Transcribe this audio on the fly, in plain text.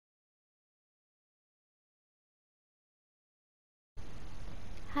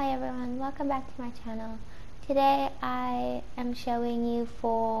Hi everyone, welcome back to my channel. Today I am showing you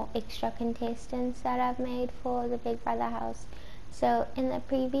 4 extra contestants that I've made for the Big Brother house. So in the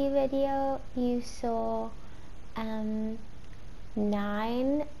preview video you saw 9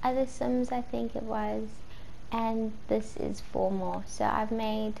 other Sims, I think it was, and this is 4 more. So I've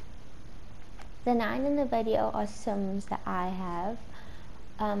made the 9 in the video are Sims that I have.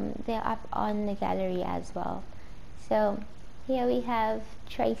 They're up on the gallery as well. So here we have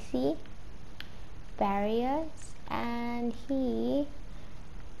Tracy Barriers, and he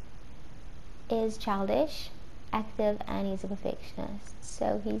is childish, active, and he's a perfectionist.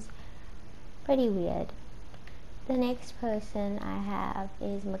 So he's pretty weird. The next person I have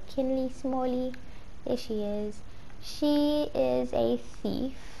is McKinley Smalley. There she is. She is a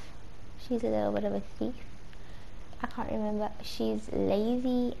thief. She's a little bit of a thief. I can't remember. She's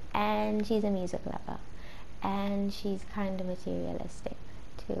lazy and she's a music lover. And she's kind of materialistic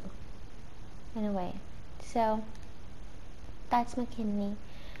too, in a way. So that's McKinley.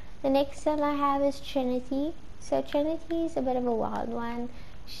 The next one I have is Trinity. So Trinity is a bit of a wild one.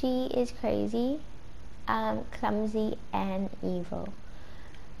 She is crazy, clumsy, and evil.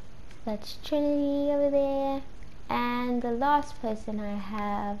 That's Trinity over there. And the last person I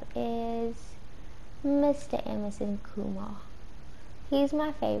have is Mr. Emerson Kumar. He's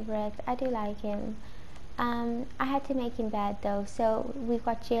my favorite. I do like him. I had to make him bad though. So we've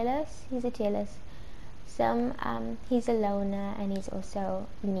got jealous. He's a jealous. He's a loner, and he's also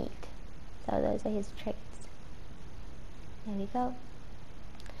neat. So those are his traits. There we go.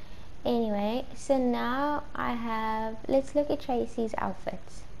 Anyway, so now let's look at Tracy's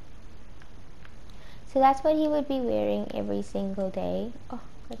outfits. So that's what he would be wearing every single day. Oh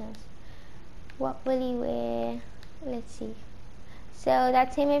goodness. What will he wear? Let's see. So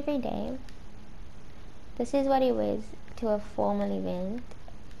that's him every day. This is what he wears to a formal event.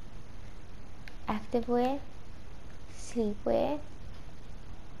 Activewear, sleepwear.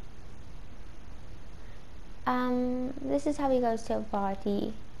 This is how he goes to a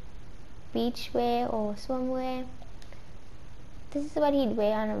party. Beachwear or swimwear. This is what he'd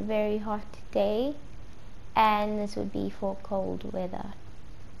wear on a very hot day, and this would be for cold weather.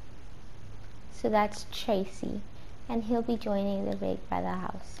 So that's Tracy, and he'll be joining the Big Brother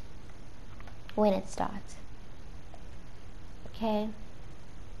house when it starts. Okay.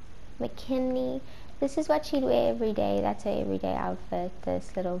 McKinley, this is what she'd wear every day. That's her everyday outfit.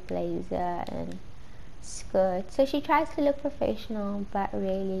 This little blazer and skirt. So she tries to look professional, but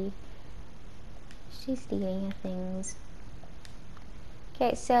really she's stealing her things.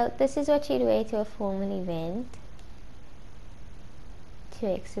 Okay, so this is what she'd wear to a formal event, to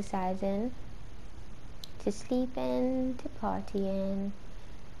exercise in, to sleep in, to party in,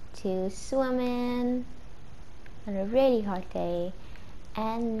 to swim in on a really hot day,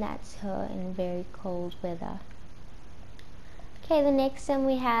 and that's her in very cold weather. Okay, the next one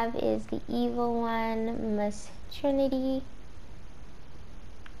we have is the evil one, Miss Trinity.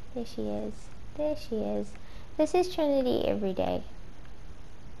 There she is. There she is. This is Trinity every day.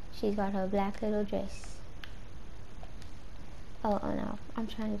 She's got her black little dress. Oh no, I'm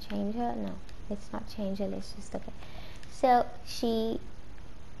trying to change her. No, let's not change her. Let's just look at. So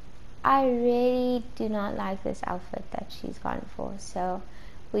I really do not like this outfit that she's gone for. So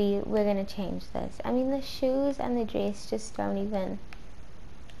we're gonna change this. I mean, the shoes and the dress just don't even.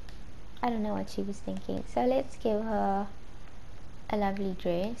 I don't know what she was thinking. So let's give her a lovely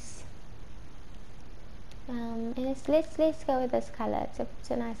dress. And let's go with this color. It's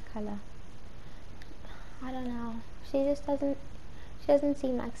a nice color. I don't know. She doesn't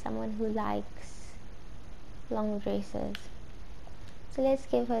seem like someone who likes long dresses. So let's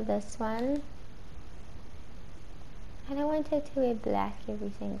give her this one. I don't want her to wear black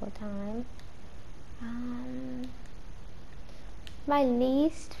every single time. My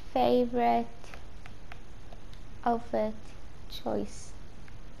least favorite outfit choice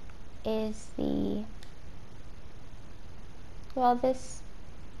is this.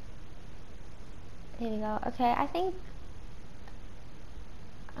 There we go. Okay, I think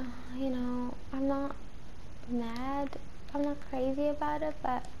I'm not mad. I'm not crazy about it,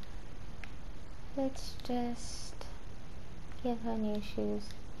 but let's just give her new shoes.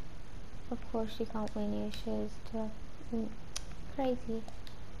 Of course she can't wear new shoes to crazy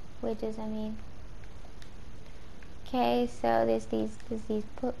wedges, I mean. Okay, so there's these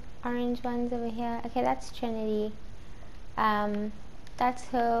orange ones over here. Okay, that's Trinity. That's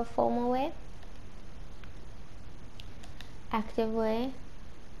her formal wear. Activewear.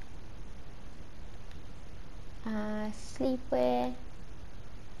 Sleepwear.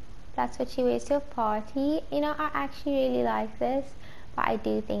 That's what she wears to a party. I actually really like this, but I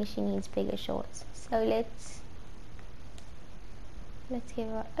do think she needs bigger shorts. So let's give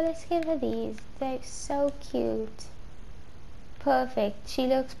her these. They're so cute. Perfect. She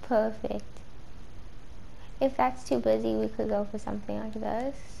looks perfect. If that's too busy, we could go for something like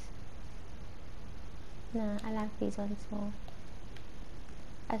this. No, I like these ones more.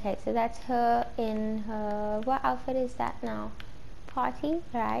 Okay, so that's her in her, what outfit is that now? Party,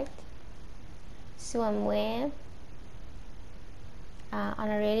 right? Swimwear. On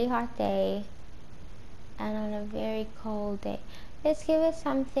a really hot day and on a very cold day. Let's give her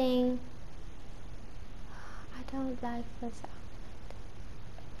something. I don't like this outfit.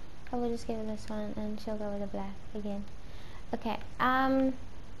 I will just give her this one and she'll go with the black again. Okay,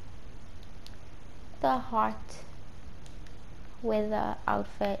 the hot weather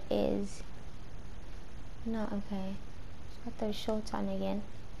outfit is not okay. She's got those shorts on again.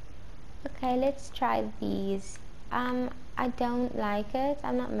 Okay, let's try these. I don't like it.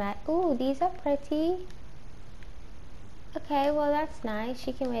 I'm not mad. Ooh, these are pretty. Okay, well that's nice.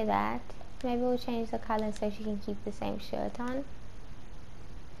 She can wear that. Maybe we'll change the color so she can keep the same shirt on.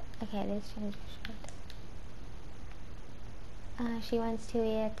 Okay, let's change the shirt. She wants to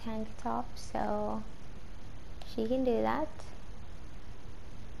wear a tank top, so she can do that.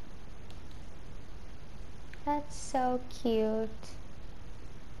 That's so cute.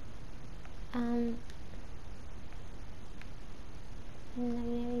 I've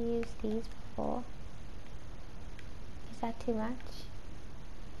never used these before. Is that too much?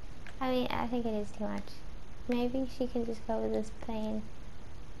 I mean, I think it is too much. Maybe she can just go with this plain.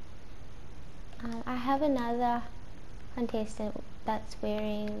 I have another contestant that's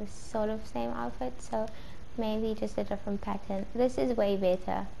wearing this sort of same outfit, so maybe just a different pattern. This is way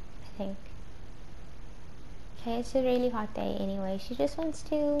better, I think. Okay, it's a really hot day anyway. She just wants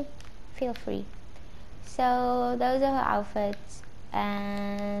to feel free. So those are her outfits,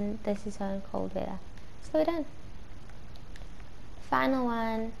 and this is her in cold weather. So we're done. Final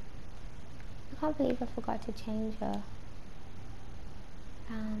one. I can't believe I forgot to change her.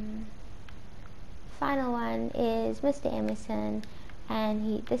 Final one is Mr. Emerson,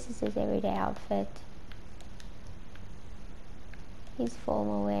 and this is his everyday outfit. He's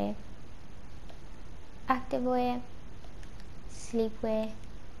formal wear, active wear, sleepwear,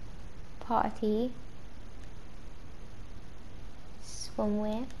 party,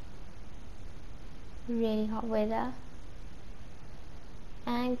 swimwear, really hot weather,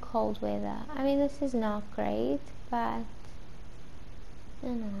 and cold weather. I mean, this is not great, but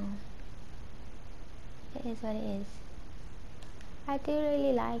you know, it is what it is. I do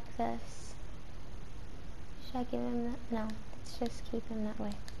really like this. Should I give him that? No, let's just keep him that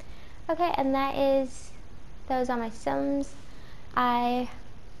way. Okay, and those are my Sims. I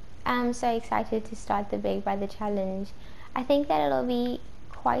am so excited to start the Big Brother challenge. I think that it'll be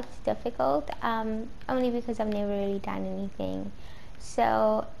quite difficult, only because I've never really done anything.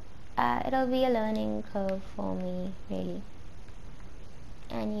 So it'll be a learning curve for me, really.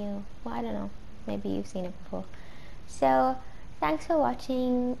 And well, I don't know, maybe you've seen it before. So thanks for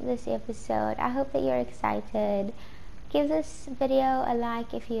watching this episode. I hope that you're excited. Give this video a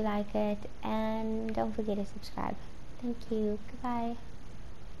like if you like it, and don't forget to subscribe. Thank you. Goodbye.